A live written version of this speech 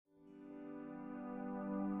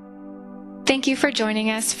Thank you for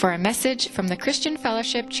joining us for a message from the Christian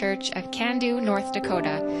Fellowship Church of Candu, North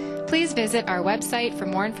Dakota. Please visit our website for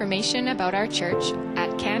more information about our church at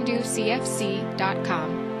canducfc.com.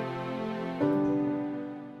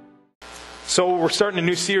 So we're starting a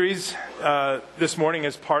new series this morning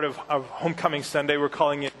as part of Homecoming Sunday. We're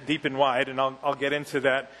calling it Deep and Wide, and I'll get into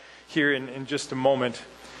that here in just a moment.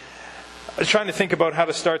 I was trying to think about how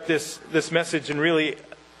to start this message, and really,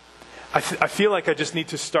 I feel like I just need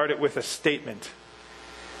to start it with a statement.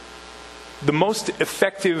 The most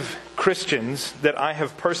effective Christians that I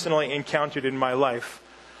have personally encountered in my life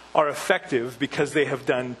are effective because they have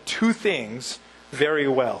done two things very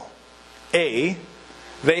well. A,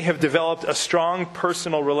 they have developed a strong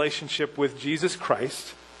personal relationship with Jesus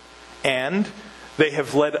Christ, and they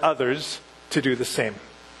have led others to do the same.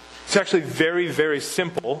 It's actually very, very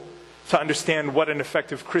simple to understand what an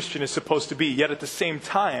effective Christian is supposed to be, yet at the same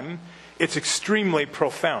time, it's extremely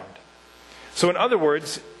profound. So in other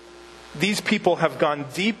words, these people have gone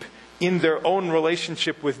deep in their own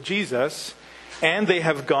relationship with Jesus, and they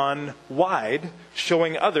have gone wide,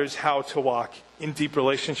 showing others how to walk in deep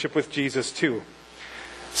relationship with Jesus too.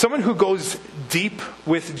 Someone who goes deep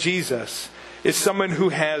with Jesus is someone who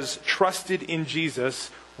has trusted in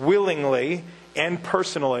Jesus willingly and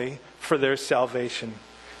personally for their salvation.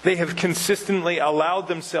 They have consistently allowed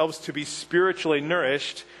themselves to be spiritually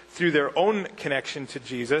nourished through their own connection to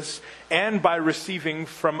Jesus and by receiving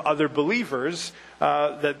from other believers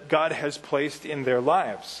that God has placed in their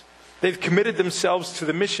lives. They've committed themselves to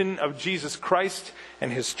the mission of Jesus Christ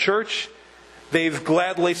and His church. They've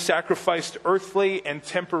gladly sacrificed earthly and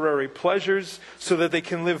temporary pleasures so that they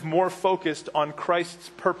can live more focused on Christ's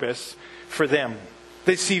purpose for them.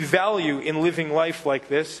 They see value in living life like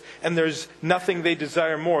this, and there's nothing they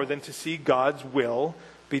desire more than to see God's will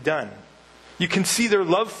be done. You can see their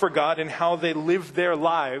love for God in how they live their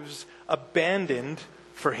lives abandoned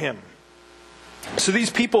for Him. So these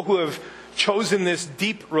people who have chosen this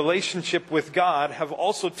deep relationship with God have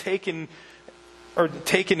also taken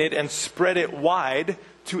it and spread it wide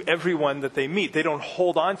to everyone that they meet. They don't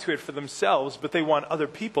hold on to it for themselves, but they want other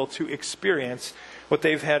people to experience what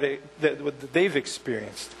they've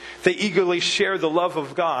experienced. They eagerly share the love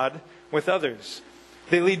of God with others.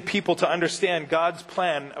 They lead people to understand God's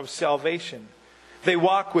plan of salvation. They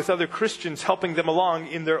walk with other Christians, helping them along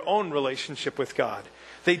in their own relationship with God.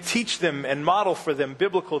 They teach them and model for them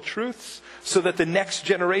biblical truths so that the next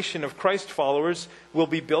generation of Christ followers will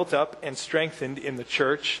be built up and strengthened in the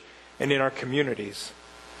church and in our communities.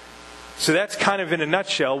 So that's kind of in a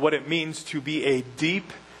nutshell what it means to be a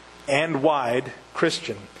deep and wide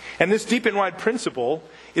Christian. And this deep and wide principle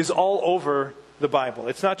is all over the Bible.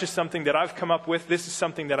 It's not just something that I've come up with. This is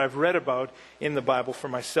something that I've read about in the Bible for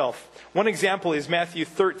myself. One example is Matthew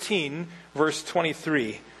 13, verse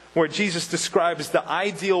 23, where Jesus describes the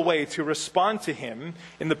ideal way to respond to Him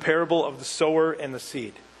in the parable of the sower and the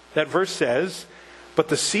seed. That verse says, "But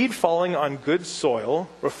the seed falling on good soil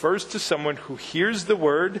refers to someone who hears the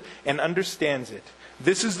word and understands it.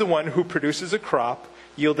 This is the one who produces a crop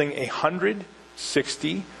yielding 100,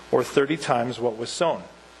 60, or 30 times what was sown."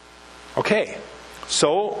 Okay,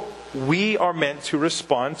 so we are meant to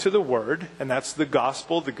respond to the word, and that's the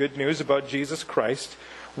gospel, the good news about Jesus Christ,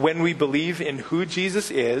 when we believe in who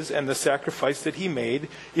Jesus is and the sacrifice that He made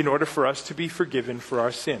in order for us to be forgiven for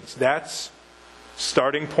our sins. That's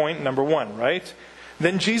starting point number one, right?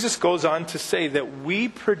 Then Jesus goes on to say that we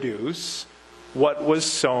produce what was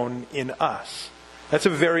sown in us. That's a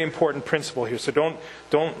very important principle here, so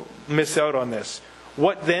don't miss out on this.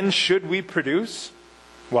 What then should we produce?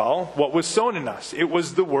 Well, what was sown in us? It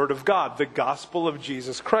was the Word of God, the gospel of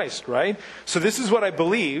Jesus Christ, right? So this is what I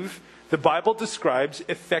believe the Bible describes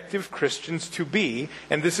effective Christians to be,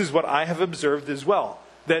 and this is what I have observed as well.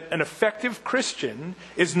 That an effective Christian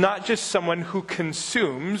is not just someone who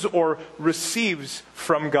consumes or receives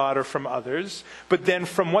from God or from others, but then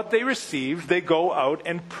from what they receive, they go out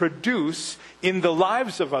and produce in the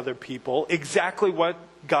lives of other people exactly what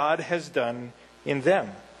God has done in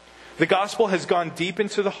them. The gospel has gone deep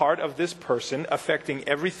into the heart of this person, affecting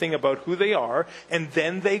everything about who they are, and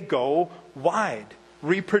then they go wide,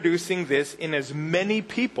 reproducing this in as many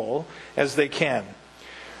people as they can.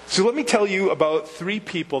 So let me tell you about 3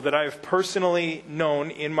 people that I've personally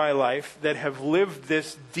known in my life that have lived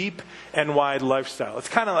this deep and wide lifestyle. It's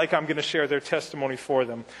kind of like I'm going to share their testimony for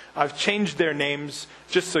them. I've changed their names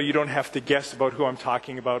just so you don't have to guess about who I'm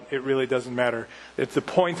talking about. It really doesn't matter. It's the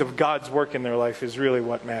point of God's work in their life is really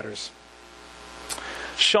what matters.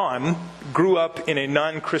 Sean grew up in a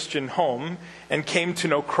non-Christian home and came to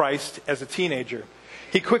know Christ as a teenager.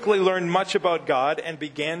 He quickly learned much about God and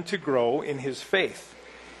began to grow in his faith.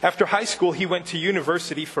 After high school, he went to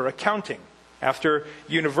university for accounting. After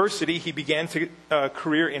university, he began a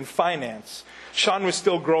career in finance. Sean was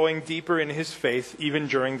still growing deeper in his faith even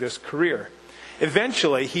during this career.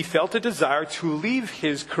 Eventually, he felt a desire to leave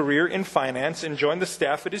his career in finance and join the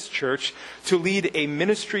staff at his church to lead a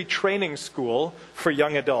ministry training school for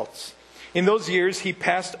young adults. In those years, he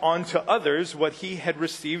passed on to others what he had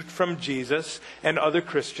received from Jesus and other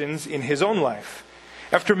Christians in his own life.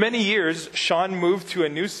 After many years, Sean moved to a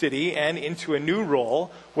new city and into a new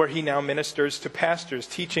role where he now ministers to pastors,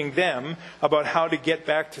 teaching them about how to get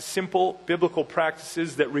back to simple biblical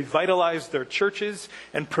practices that revitalize their churches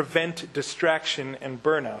and prevent distraction and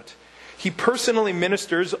burnout. He personally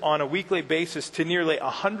ministers on a weekly basis to nearly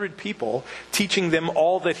 100 people, teaching them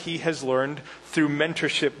all that he has learned through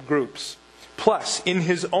mentorship groups. Plus, in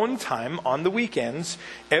his own time, on the weekends,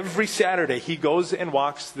 every Saturday he goes and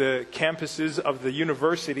walks the campuses of the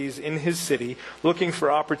universities in his city, looking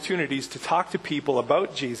for opportunities to talk to people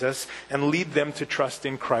about Jesus and lead them to trust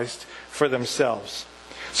in Christ for themselves.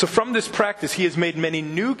 So from this practice, he has made many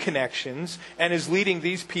new connections and is leading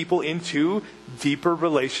these people into deeper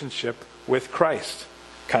relationship with Christ.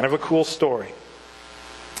 Kind of a cool story.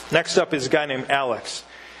 Next up is a guy named Alex.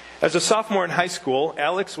 As a sophomore in high school,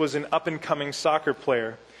 Alex was an up-and-coming soccer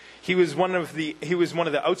player. He was one of the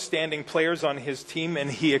outstanding players on his team,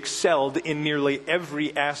 and he excelled in nearly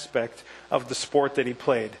every aspect of the sport that he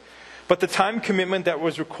played. But the time commitment that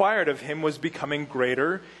was required of him was becoming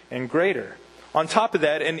greater and greater. On top of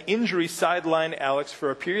that, an injury sidelined Alex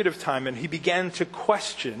for a period of time, and he began to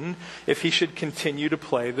question if he should continue to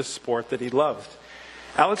play the sport that he loved.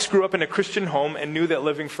 Alex grew up in a Christian home and knew that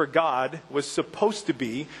living for God was supposed to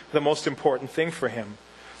be the most important thing for him.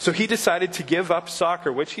 So he decided to give up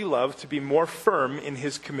soccer, which he loved, to be more firm in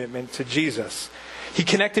his commitment to Jesus. He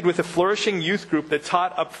connected with a flourishing youth group that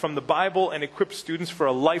taught up from the Bible and equipped students for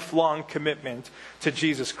a lifelong commitment to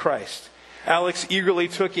Jesus Christ. Alex eagerly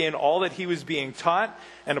took in all that he was being taught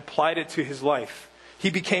and applied it to his life. He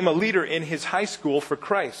became a leader in his high school for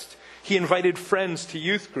Christ. He invited friends to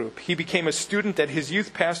youth group. He became a student that his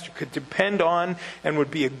youth pastor could depend on and would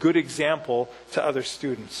be a good example to other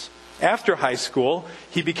students. After high school,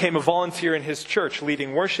 he became a volunteer in his church,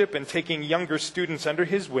 leading worship and taking younger students under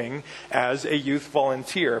his wing as a youth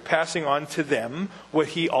volunteer, passing on to them what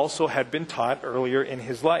he also had been taught earlier in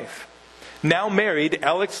his life. Now married,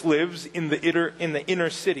 Alex lives in the inner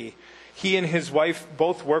city. He and his wife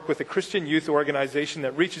both work with a Christian youth organization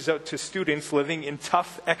that reaches out to students living in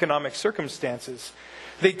tough economic circumstances.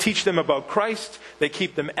 They teach them about Christ, they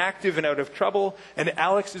keep them active and out of trouble, and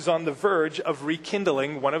Alex is on the verge of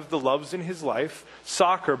rekindling one of the loves in his life,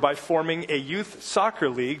 soccer, by forming a youth soccer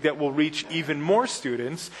league that will reach even more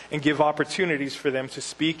students and give opportunities for them to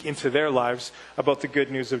speak into their lives about the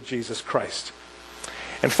good news of Jesus Christ.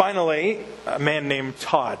 And finally, a man named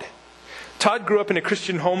Todd. Todd grew up in a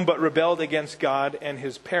Christian home but rebelled against God and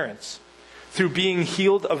his parents. Through being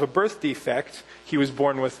healed of a birth defect, he was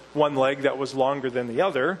born with one leg that was longer than the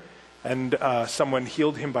other, and someone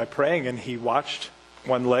healed him by praying, and he watched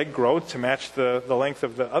one leg grow to match the length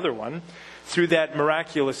of the other one. Through that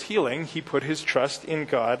miraculous healing, he put his trust in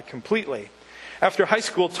God completely. After high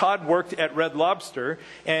school, Todd worked at Red Lobster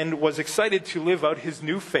and was excited to live out his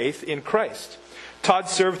new faith in Christ. Todd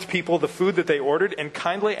served people the food that they ordered and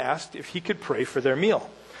kindly asked if he could pray for their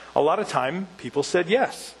meal. A lot of time, people said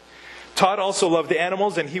yes. Todd also loved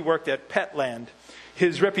animals, and he worked at Petland.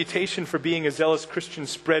 His reputation for being a zealous Christian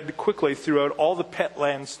spread quickly throughout all the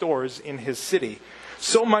Petland stores in his city.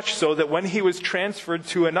 So much so that when he was transferred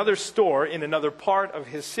to another store in another part of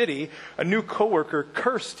his city, a new coworker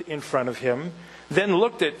cursed in front of him, then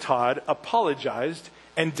looked at Todd, apologized,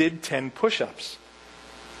 and did 10 push-ups.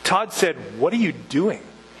 Todd said, "What are you doing?"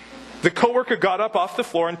 The coworker got up off the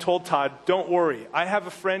floor and told Todd, "Don't worry, I have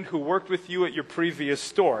a friend who worked with you at your previous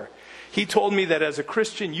store. He told me that as a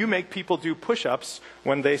Christian, you make people do push-ups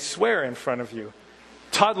when they swear in front of you."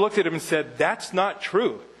 Todd looked at him and said, "That's not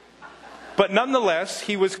true." But nonetheless,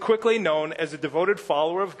 he was quickly known as a devoted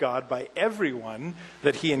follower of God by everyone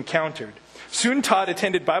that he encountered. Soon Todd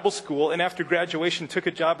attended Bible school, and after graduation took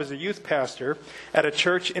a job as a youth pastor at a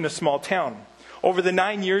church in a small town. Over the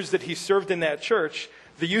 9 years that he served in that church,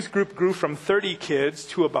 the youth group grew from 30 kids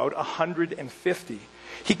to about 150.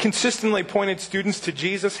 He consistently pointed students to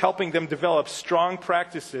Jesus, helping them develop strong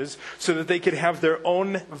practices so that they could have their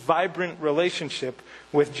own vibrant relationship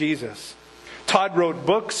with Jesus. Todd wrote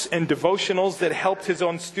books and devotionals that helped his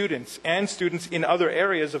own students and students in other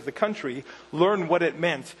areas of the country learn what it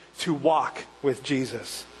meant to walk with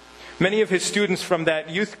Jesus. Many of his students from that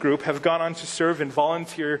youth group have gone on to serve in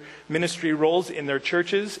volunteer ministry roles in their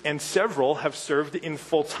churches, and several have served in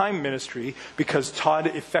full-time ministry because Todd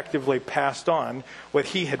effectively passed on what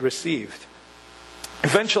he had received.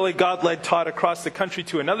 Eventually, God led Todd across the country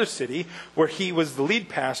to another city where he was the lead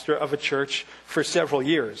pastor of a church for several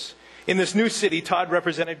years. In this new city, Todd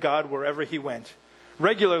represented God wherever he went.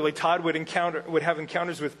 Regularly, Todd would have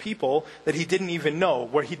encounters with people that he didn't even know,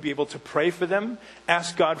 where he'd be able to pray for them,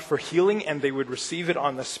 ask God for healing, and they would receive it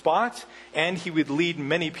on the spot, and he would lead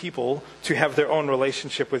many people to have their own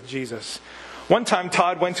relationship with Jesus. One time,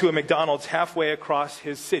 Todd went to a McDonald's halfway across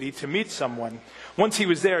his city to meet someone. Once he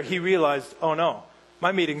was there, he realized, oh no,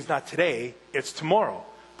 my meeting's not today, it's tomorrow.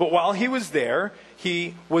 But while he was there,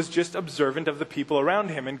 he was just observant of the people around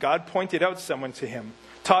him, and God pointed out someone to him.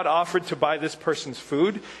 Todd offered to buy this person's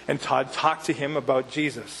food, and Todd talked to him about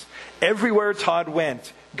Jesus. Everywhere Todd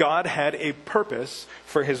went, God had a purpose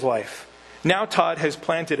for his life. Now Todd has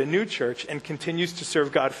planted a new church and continues to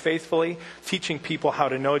serve God faithfully, teaching people how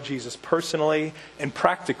to know Jesus personally and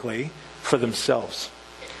practically for themselves.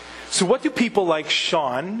 So what do people like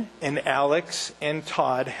Sean and Alex and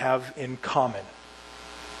Todd have in common?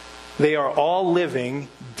 They are all living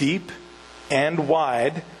deep and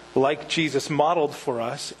wide like Jesus modeled for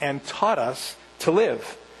us and taught us to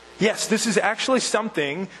live. Yes, this is actually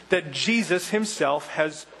something that Jesus himself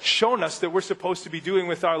has shown us that we're supposed to be doing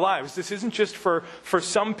with our lives. This isn't just for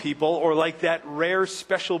some people or like that rare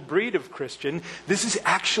special breed of Christian. This is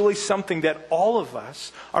actually something that all of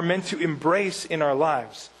us are meant to embrace in our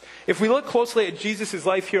lives. If we look closely at Jesus'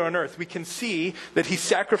 life here on earth, we can see that he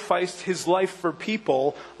sacrificed his life for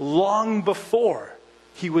people long before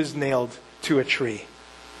he was nailed to a tree.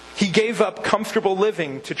 He gave up comfortable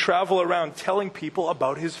living to travel around telling people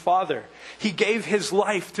about his Father. He gave his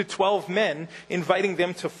life to 12 men, inviting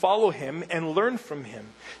them to follow him and learn from him.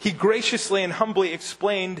 He graciously and humbly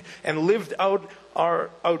explained and lived out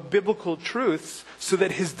biblical truths so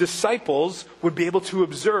that his disciples would be able to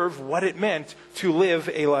observe what it meant to live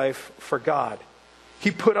a life for God. He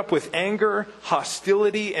put up with anger,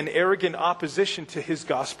 hostility, and arrogant opposition to his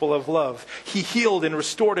gospel of love. He healed and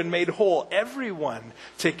restored and made whole everyone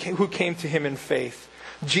who came to him in faith.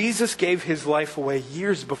 Jesus gave his life away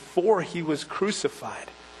years before he was crucified.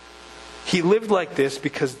 He lived like this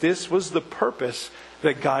because this was the purpose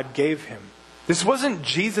that God gave him. This wasn't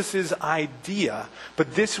Jesus' idea,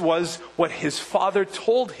 but this was what his Father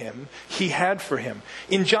told him he had for him.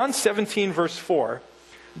 In John 17, verse 4,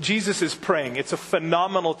 Jesus is praying. It's a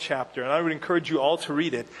phenomenal chapter, and I would encourage you all to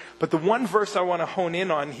read it. But the one verse I want to hone in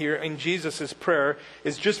on here in Jesus' prayer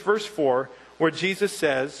is just verse 4, where Jesus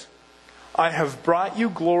says, I have brought you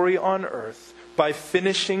glory on earth by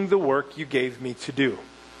finishing the work you gave me to do.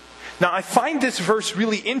 Now, I find this verse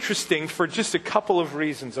really interesting for just a couple of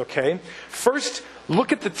reasons, okay? First,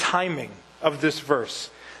 look at the timing of this verse.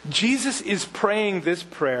 Jesus is praying this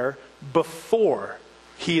prayer before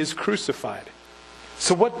he is crucified.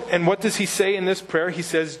 So what does he say in this prayer? He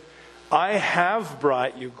says, I have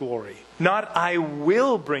brought you glory, not I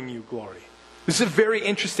will bring you glory. This is a very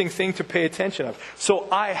interesting thing to pay attention of. So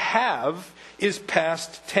I have is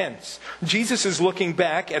past tense. Jesus is looking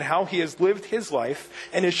back at how he has lived his life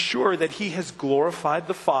and is sure that he has glorified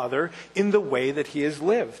the Father in the way that he has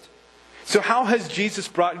lived. So how has Jesus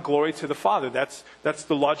brought glory to the Father? That's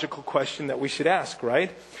the logical question that we should ask,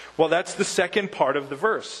 right? Well, that's the second part of the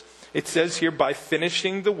verse. It says here, by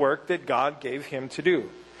finishing the work that God gave him to do.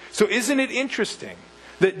 So isn't it interesting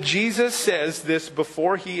that Jesus says this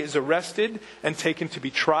before he is arrested and taken to be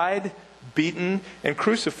tried, beaten, and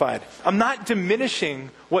crucified? I'm not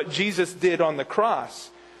diminishing what Jesus did on the cross,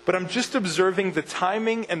 but I'm just observing the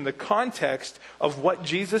timing and the context of what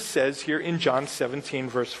Jesus says here in John 17,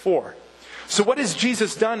 verse 4. So what has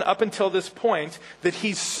Jesus done up until this point that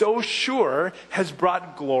he's so sure has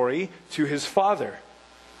brought glory to his Father?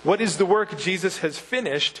 What is the work Jesus has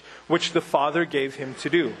finished, which the Father gave him to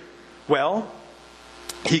do? Well,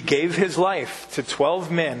 he gave his life to 12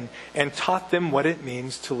 men and taught them what it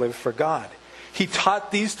means to live for God. He taught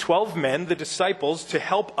these 12 men, the disciples, to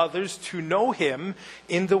help others to know him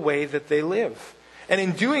in the way that they live. And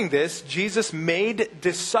in doing this, Jesus made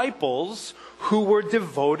disciples who were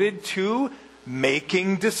devoted to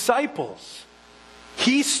making disciples.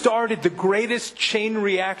 He started the greatest chain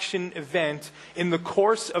reaction event in the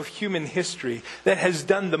course of human history that has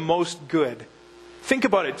done the most good. Think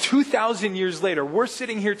about it. 2,000 years later, we're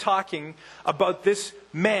sitting here talking about this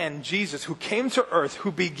man, Jesus, who came to earth,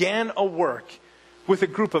 who began a work with a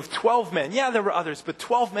group of 12 men. Yeah, there were others, but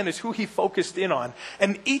 12 men is who he focused in on.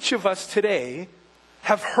 And each of us today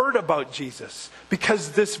have heard about Jesus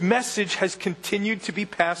because this message has continued to be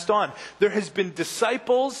passed on. There has been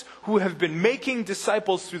disciples who have been making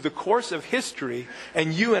disciples through the course of history,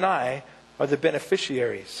 and you and I are the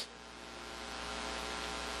beneficiaries.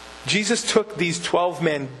 Jesus took these 12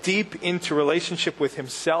 men deep into relationship with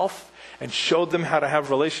himself and showed them how to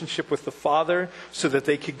have relationship with the Father so that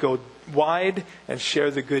they could go wide and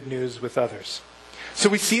share the good news with others. So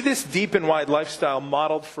we see this deep and wide lifestyle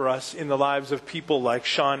modeled for us in the lives of people like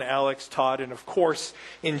Sean, Alex, Todd, and of course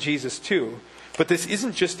in Jesus too. But this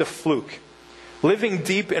isn't just a fluke. Living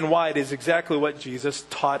deep and wide is exactly what Jesus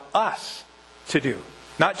taught us to do.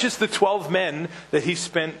 Not just the 12 men that he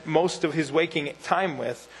spent most of his waking time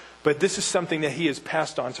with, but this is something that he has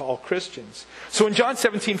passed on to all Christians. So in John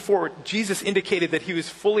 17:4, Jesus indicated that he was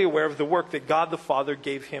fully aware of the work that God the Father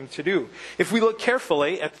gave him to do. If we look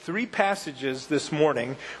carefully at 3 passages this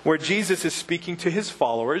morning where Jesus is speaking to his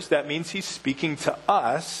followers, that means he's speaking to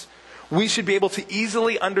us, we should be able to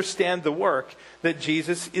easily understand the work that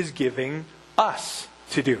Jesus is giving us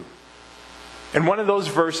to do. And one of those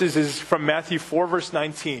verses is from Matthew 4, verse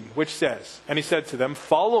 19, which says, "And he said to them,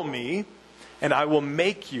 'Follow me, and I will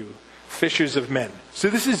make you fishers of men.'" So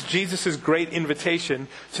this is Jesus' great invitation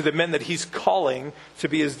to the men that he's calling to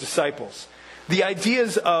be his disciples. The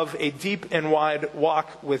ideas of a deep and wide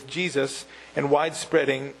walk with Jesus and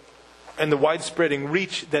the widespreading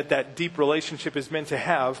reach that deep relationship is meant to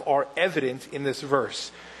have are evident in this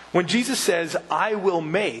verse. When Jesus says, "I will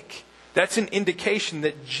make," that's an indication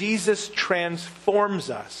that Jesus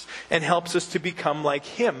transforms us and helps us to become like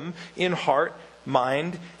him in heart,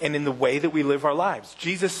 mind, and in the way that we live our lives.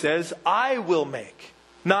 Jesus says, "I will make."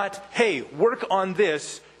 Not, "Hey, work on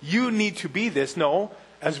this, you need to be this." No,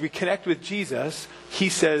 as we connect with Jesus, he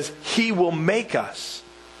says he will make us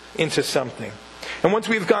into something. And once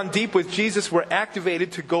we've gone deep with Jesus, we're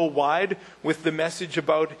activated to go wide with the message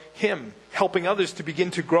about him, helping others to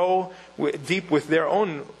begin to grow deep with their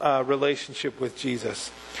own relationship with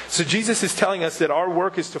Jesus. So Jesus is telling us that our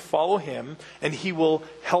work is to follow him, and he will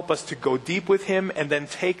help us to go deep with him and then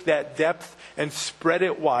take that depth and spread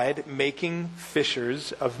it wide, making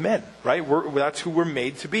fishers of men, right? That's who we're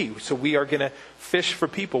made to be. So we are going to fish for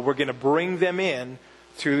people. We're going to bring them in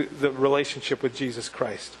to the relationship with Jesus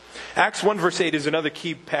Christ. Acts 1 verse 8 is another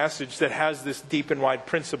key passage that has this deep and wide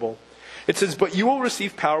principle. It says, "But you will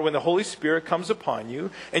receive power when the Holy Spirit comes upon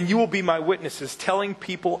you, and you will be my witnesses, telling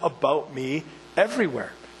people about me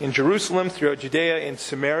everywhere, in Jerusalem, throughout Judea, in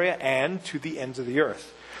Samaria, and to the ends of the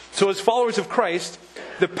earth." So as followers of Christ,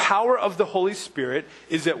 the power of the Holy Spirit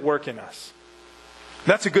is at work in us.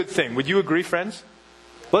 That's a good thing. Would you agree, friends?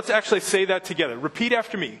 Let's actually say that together. Repeat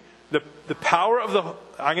after me. The power of the...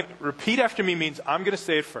 repeat after me means I'm going to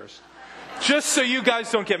say it first. Just so you guys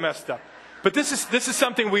don't get messed up. But this is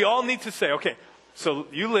something we all need to say. Okay, so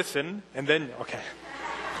you listen, and then, okay.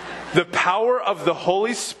 The power of the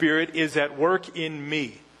Holy Spirit is at work in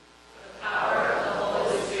me. The power of the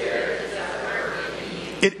Holy Spirit is at work in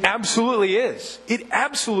me. It absolutely is. It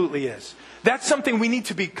absolutely is. That's something we need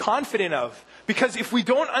to be confident of. Because if we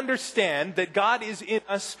don't understand that God is in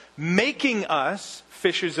us, making us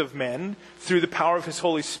fishers of men through the power of his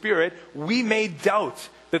Holy Spirit, we may doubt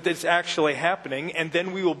that that's actually happening, and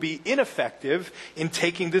then we will be ineffective in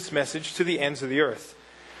taking this message to the ends of the earth.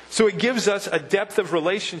 So it gives us a depth of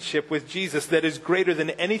relationship with Jesus that is greater than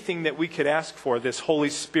anything that we could ask for, this Holy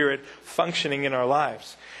Spirit functioning in our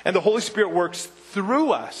lives. And the Holy Spirit works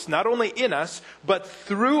through us, not only in us, but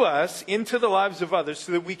through us into the lives of others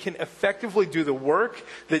so that we can effectively do the work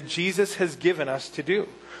that Jesus has given us to do.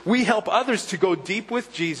 We help others to go deep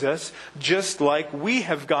with Jesus just like we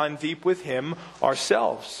have gone deep with him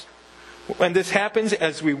ourselves. And this happens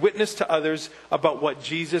as we witness to others about what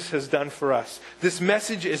Jesus has done for us. This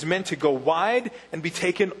message is meant to go wide and be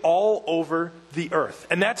taken all over the earth.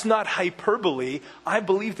 And that's not hyperbole. I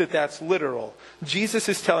believe that that's literal. Jesus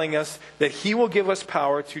is telling us that he will give us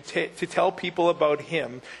power to tell people about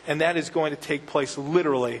him. And that is going to take place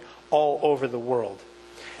literally all over the world.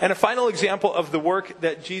 And a final example of the work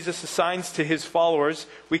that Jesus assigns to his followers,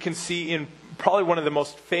 we can see in probably one of the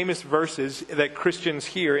most famous verses that Christians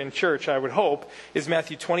hear in church, I would hope, is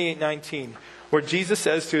Matthew 28:19, where Jesus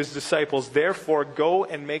says to his disciples, "Therefore go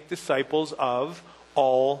and make disciples of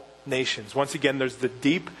all nations." Once again, there's the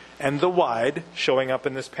deep and the wide showing up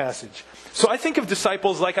in this passage. So I think of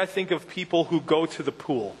disciples like I think of people who go to the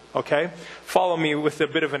pool, okay? Follow me with a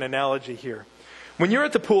bit of an analogy here. When you're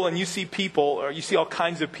at the pool and you see people, or you see all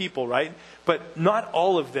kinds of people, right? But not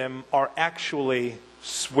all of them are actually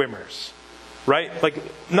swimmers, right? Like,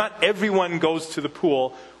 not everyone goes to the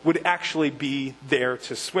pool would actually be there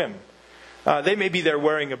to swim. They may be there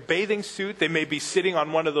wearing a bathing suit. They may be sitting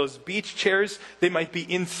on one of those beach chairs. They might be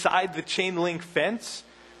inside the chain link fence.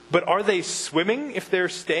 But are they swimming if they're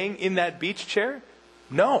staying in that beach chair?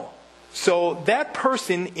 No. So that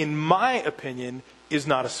person, in my opinion, is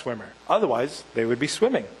not a swimmer. Otherwise, they would be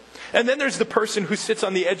swimming. And then there's the person who sits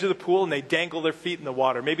on the edge of the pool and they dangle their feet in the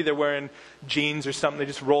water. Maybe they're wearing jeans or something. They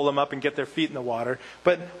just roll them up and get their feet in the water.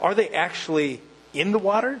 But are they actually in the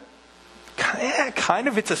water? Yeah, kind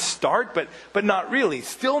of. It's a start, but not really.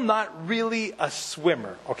 Still not really a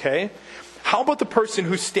swimmer, okay? How about the person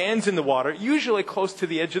who stands in the water, usually close to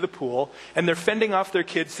the edge of the pool, and they're fending off their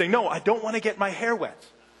kids saying, no, I don't want to get my hair wet,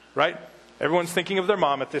 right? Everyone's thinking of their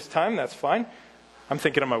mom at this time. That's fine. I'm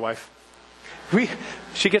thinking of my wife.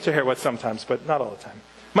 She gets her hair wet sometimes, but not all the time.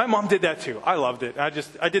 My mom did that too. I loved it. I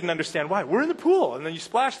didn't understand why. We're in the pool, and then you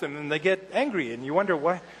splash them, and they get angry, and you wonder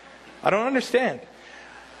why. I don't understand.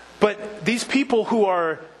 But these people who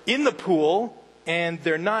are in the pool and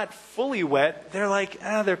they're not fully wet, they're like,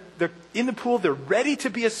 they're in the pool, they're ready to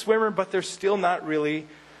be a swimmer, but they're still not really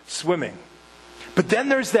swimming. But then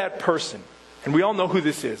there's that person, and we all know who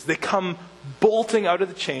this is. They come bolting out of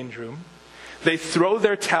the change room. They throw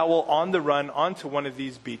their towel on the run onto one of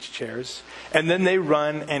these beach chairs, and then they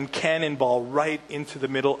run and cannonball right into the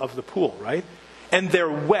middle of the pool, right? And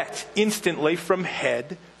they're wet instantly from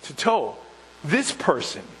head to toe. This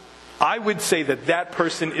person, I would say that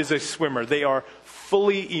person is a swimmer. They are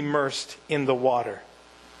fully immersed in the water.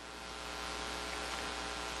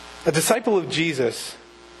 A disciple of Jesus,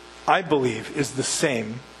 I believe, is the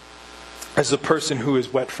same as the person who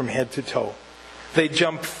is wet from head to toe. They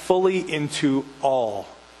jump fully into all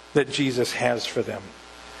that Jesus has for them.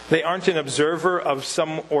 They aren't an observer of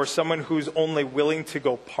someone who's only willing to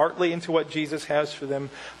go partly into what Jesus has for them,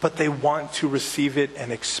 but they want to receive it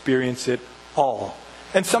and experience it all.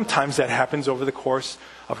 And sometimes that happens over the course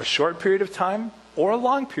of a short period of time or a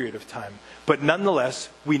long period of time. But nonetheless,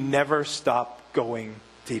 we never stop going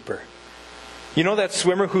deeper. You know that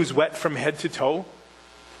swimmer who's wet from head to toe?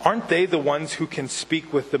 Aren't they the ones who can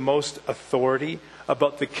speak with the most authority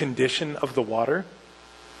about the condition of the water?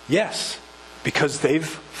 Yes, because they've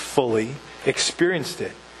fully experienced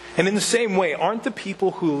it. And in the same way, aren't the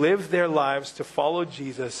people who live their lives to follow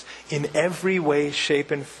Jesus in every way, shape,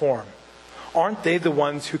 and form, aren't they the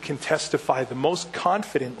ones who can testify the most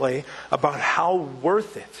confidently about how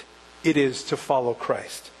worth it is to follow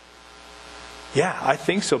Christ? Yeah, I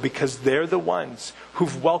think so, because they're the ones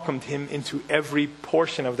who've welcomed him into every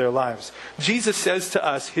portion of their lives. Jesus says to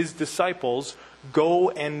us, his disciples,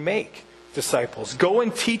 go and make disciples. Go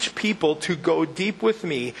and teach people to go deep with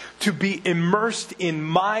me, to be immersed in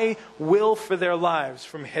my will for their lives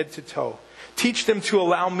from head to toe. Teach them to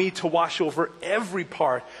allow me to wash over every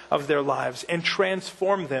part of their lives and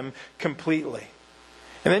transform them completely.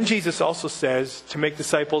 And then Jesus also says to make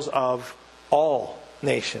disciples of all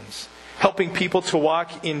nations. Helping people to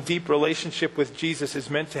walk in deep relationship with Jesus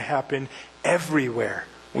is meant to happen everywhere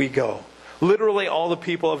we go. Literally all the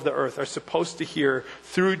people of the earth are supposed to hear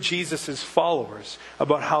through Jesus' followers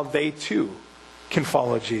about how they too can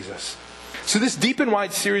follow Jesus. So this Deep and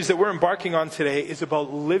Wide series that we're embarking on today is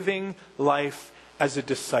about living life as a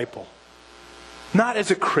disciple. Not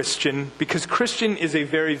as a Christian, because Christian is a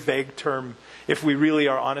very vague term if we really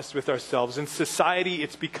are honest with ourselves. In society,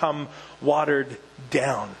 it's become watered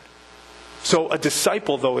down. So a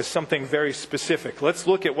disciple, though, is something very specific. Let's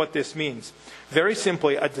look at what this means. Very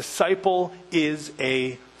simply, a disciple is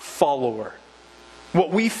a follower. What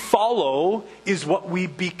we follow is what we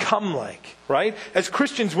become like, right? As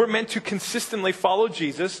Christians, we're meant to consistently follow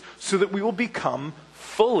Jesus so that we will become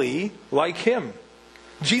fully like him.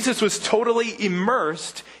 Jesus was totally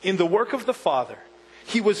immersed in the work of the Father.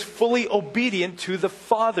 He was fully obedient to the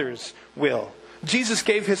Father's will. Jesus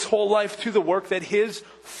gave his whole life to the work that his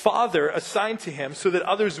Father assigned to him so that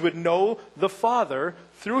others would know the Father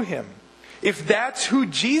through him. If that's who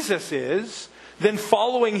Jesus is, then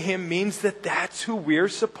following him means that that's who we're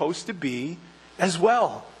supposed to be as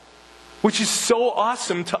well. Which is so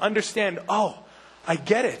awesome to understand. Oh, I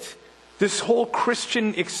get it. This whole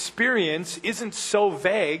Christian experience isn't so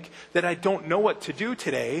vague that I don't know what to do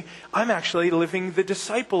today. I'm actually living the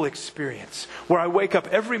disciple experience, where I wake up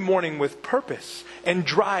every morning with purpose and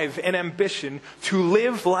drive and ambition to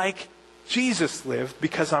live like Jesus lived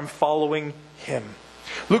because I'm following him.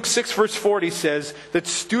 Luke 6 verse 40 says that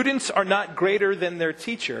students are not greater than their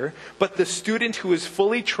teacher, but the student who is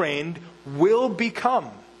fully trained will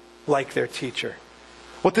become like their teacher.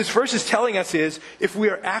 What this verse is telling us is, if we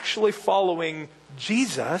are actually following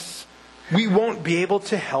Jesus, we won't be able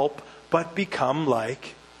to help but become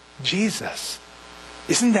like Jesus.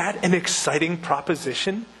 Isn't that an exciting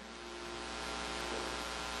proposition?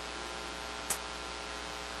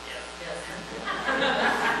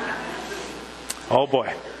 Oh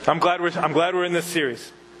boy, I'm glad we're in this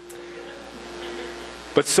series.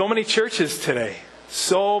 But so many churches today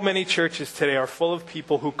are full of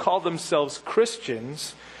people who call themselves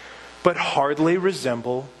Christians, but hardly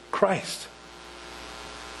resemble Christ.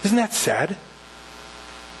 Isn't that sad?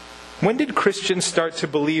 When did Christians start to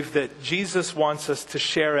believe that Jesus wants us to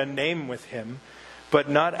share a name with him, but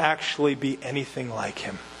not actually be anything like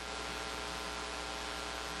him?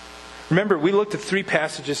 Remember, we looked at 3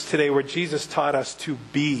 passages today where Jesus taught us to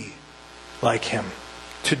be like him,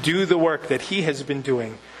 to do the work that he has been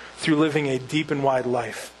doing through living a deep and wide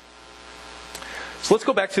life. So let's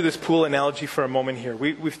go back to this pool analogy for a moment here.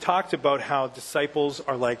 We've talked about how disciples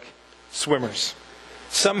are like swimmers.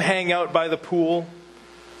 Some hang out by the pool,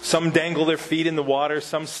 some dangle their feet in the water,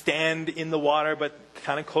 some stand in the water but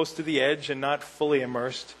kind of close to the edge and not fully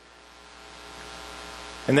immersed.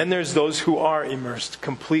 And then there's those who are immersed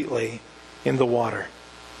completely in the water.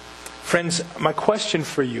 Friends, my question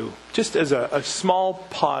for you, just as a small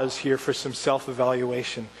pause here for some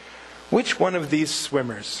self-evaluation, which one of these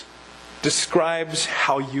swimmers describes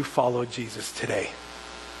how you follow Jesus today?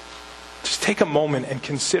 Just take a moment and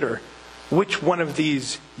consider which one of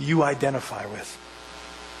these you identify with.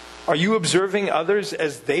 Are you observing others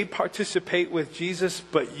as they participate with Jesus,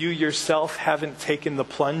 but you yourself haven't taken the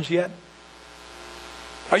plunge yet?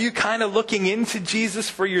 Are you kind of looking into Jesus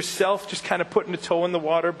for yourself, just kind of putting a toe in the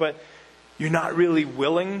water, but you're not really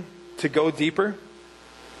willing to go deeper?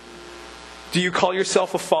 Do you call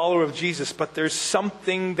yourself a follower of Jesus, but there's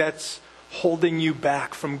something that's holding you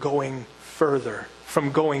back from going further,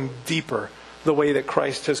 from going deeper, the way that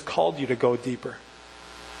Christ has called you to go deeper?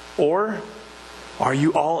 Or are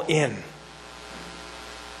you all in?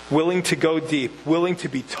 Willing to go deep, willing to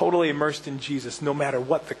be totally immersed in Jesus, no matter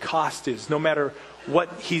what the cost is, no matter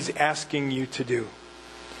what he's asking you to do.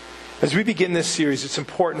 As we begin this series, it's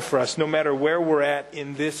important for us, no matter where we're at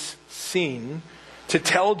in this scene, to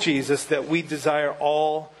tell Jesus that we desire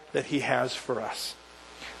all that he has for us.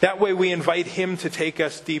 That way we invite him to take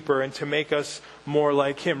us deeper and to make us more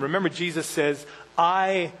like him. Remember, Jesus says,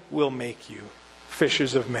 I will make you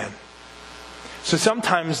fishers of men. So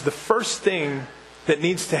sometimes the first thing that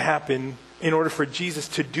needs to happen in order for Jesus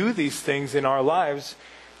to do these things in our lives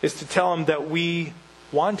is to tell him that we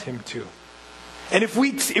want him to. And if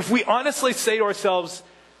we honestly say to ourselves,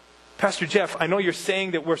 Pastor Jeff, I know you're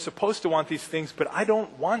saying that we're supposed to want these things, but I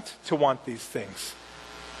don't want to want these things.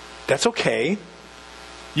 That's okay.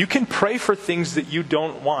 You can pray for things that you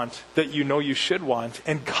don't want, that you know you should want,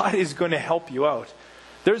 and God is going to help you out.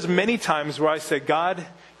 There's many times where I say, God,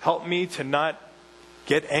 help me to not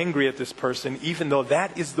get angry at this person, even though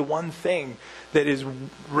that is the one thing that is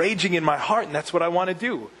raging in my heart, and that's what I want to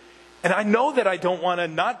do. And I know that I don't want to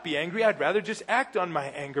not be angry. I'd rather just act on my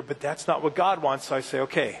anger, but that's not what God wants. So I say,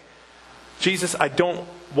 okay, Jesus, I don't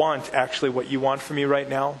want actually what you want for me right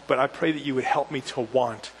now, but I pray that you would help me to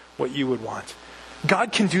want what you would want.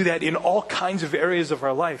 God can do that in all kinds of areas of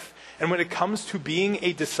our life. And when it comes to being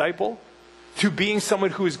a disciple, to being someone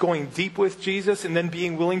who is going deep with Jesus and then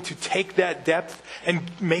being willing to take that depth and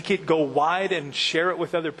make it go wide and share it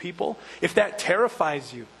with other people, if that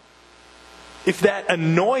terrifies you, if that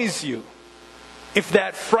annoys you, if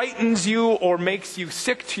that frightens you or makes you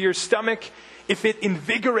sick to your stomach, if it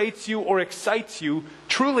invigorates you or excites you,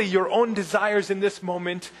 truly your own desires in this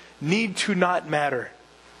moment need to not matter.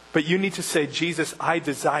 But you need to say, Jesus, I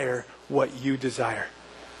desire what you desire.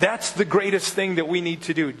 That's the greatest thing that we need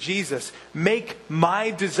to do. Jesus, make my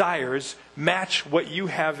desires match what you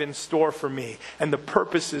have in store for me and the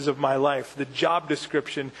purposes of my life, the job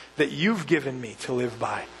description that you've given me to live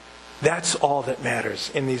by. That's all that matters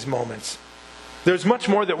in these moments. There's much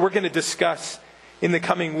more that we're going to discuss in the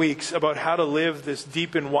coming weeks about how to live this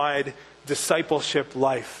deep and wide discipleship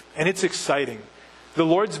life. And it's exciting. The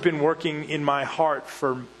Lord's been working in my heart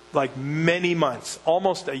for like many months,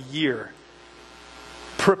 almost a year,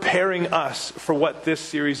 preparing us for what this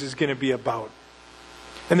series is going to be about.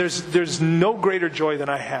 And there's no greater joy than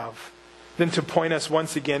I have than to point us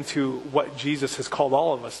once again to what Jesus has called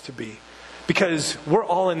all of us to be. Because we're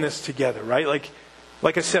all in this together, right?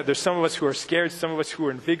 Like I said, there's some of us who are scared, some of us who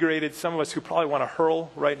are invigorated, some of us who probably want to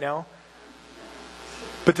hurl right now.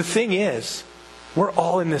 But the thing is, we're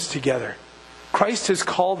all in this together. Christ has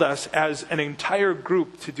called us as an entire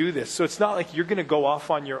group to do this. So it's not like you're going to go off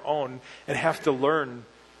on your own and have to learn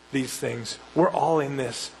these things. We're all in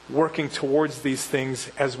this, working towards these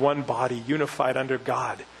things as one body, unified under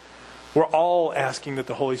God. We're all asking that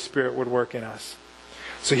the Holy Spirit would work in us.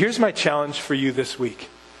 So here's my challenge for you this week.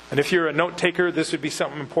 And if you're a note taker, this would be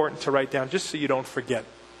something important to write down just so you don't forget.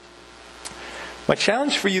 My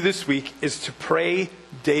challenge for you this week is to pray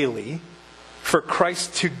daily for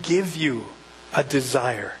Christ to give you a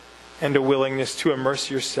desire and a willingness to immerse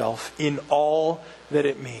yourself in all that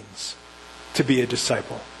it means to be a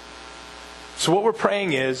disciple. So what we're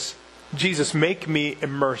praying is, Jesus, make me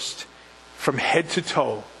immersed from head to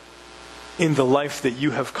toe in the life that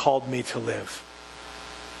you have called me to live.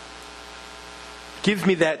 Give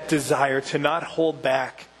me that desire to not hold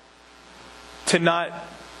back, to not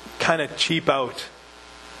kind of cheap out,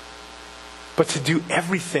 but to do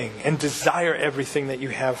everything and desire everything that you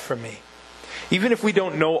have for me. Even if we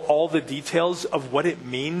don't know all the details of what it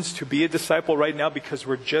means to be a disciple right now because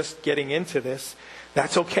we're just getting into this,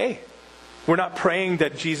 that's okay. We're not praying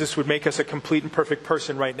that Jesus would make us a complete and perfect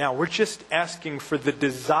person right now. We're just asking for the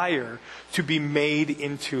desire to be made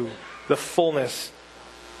into the fullness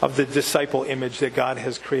of the disciple image that God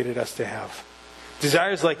has created us to have.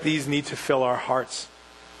 Desires like these need to fill our hearts.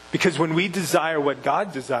 Because when we desire what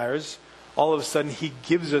God desires, all of a sudden He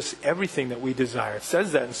gives us everything that we desire. It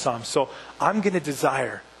says that in Psalms. So I'm going to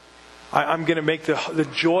desire. I'm going to make the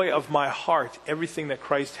joy of my heart everything that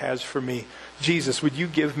Christ has for me. Jesus, would you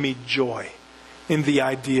give me joy in the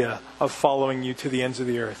idea of following you to the ends of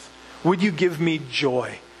the earth? Would you give me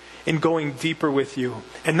joy in going deeper with you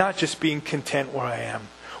and not just being content where I am?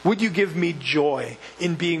 Would you give me joy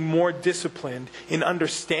in being more disciplined in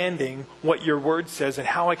understanding what your word says and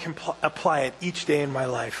how I can apply it each day in my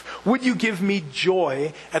life? Would you give me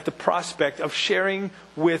joy at the prospect of sharing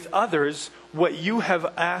with others what you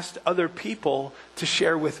have asked other people to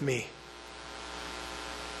share with me?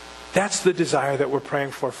 That's the desire that we're praying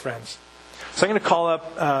for, friends. So I'm going to call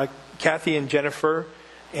up Kathy and Jennifer,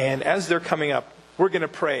 and as they're coming up, we're going to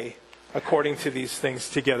pray according to these things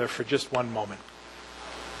together for just one moment.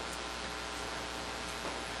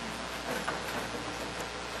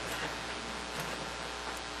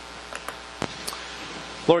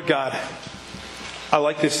 Lord God, I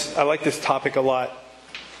like this topic a lot,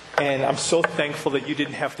 and I'm so thankful that you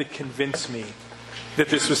didn't have to convince me that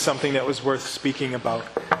this was something that was worth speaking about.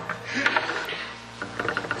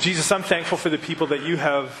 Jesus, I'm thankful for the people that you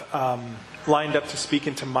have lined up to speak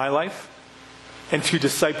into my life and to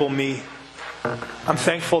disciple me. I'm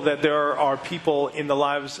thankful that there are people in the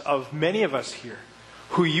lives of many of us here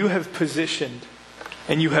who you have positioned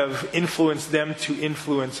and you have influenced them to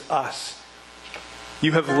influence us.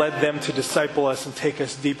 You have led them to disciple us and take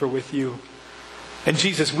us deeper with you. And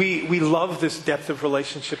Jesus, we love this depth of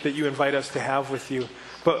relationship that you invite us to have with you.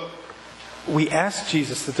 But we ask,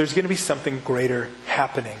 Jesus, that there's going to be something greater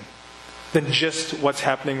happening than just what's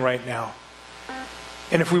happening right now.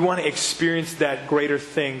 And if we want to experience that greater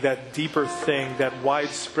thing, that deeper thing, that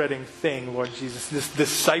widespreading thing, Lord Jesus, this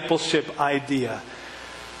discipleship idea,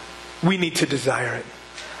 we need to desire it.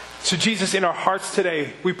 So Jesus, in our hearts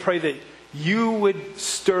today, we pray that you would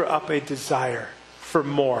stir up a desire for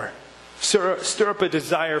more. Stir up a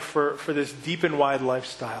desire for this deep and wide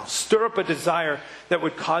lifestyle. Stir up a desire that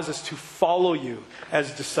would cause us to follow you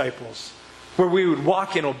as disciples. Where we would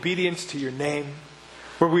walk in obedience to your name.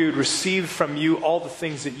 Where we would receive from you all the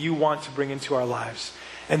things that you want to bring into our lives.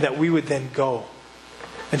 And that we would then go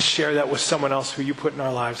and share that with someone else who you put in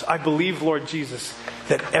our lives. I believe, Lord Jesus,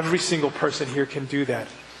 that every single person here can do that.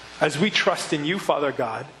 As we trust in you, Father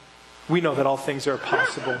God, we know that all things are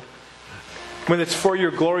possible. When it's for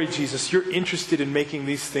your glory, Jesus, you're interested in making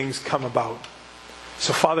these things come about.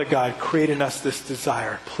 So, Father God, create in us this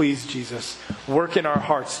desire. Please, Jesus, work in our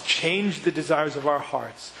hearts. Change the desires of our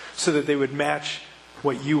hearts so that they would match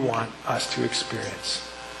what you want us to experience.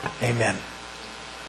 Amen.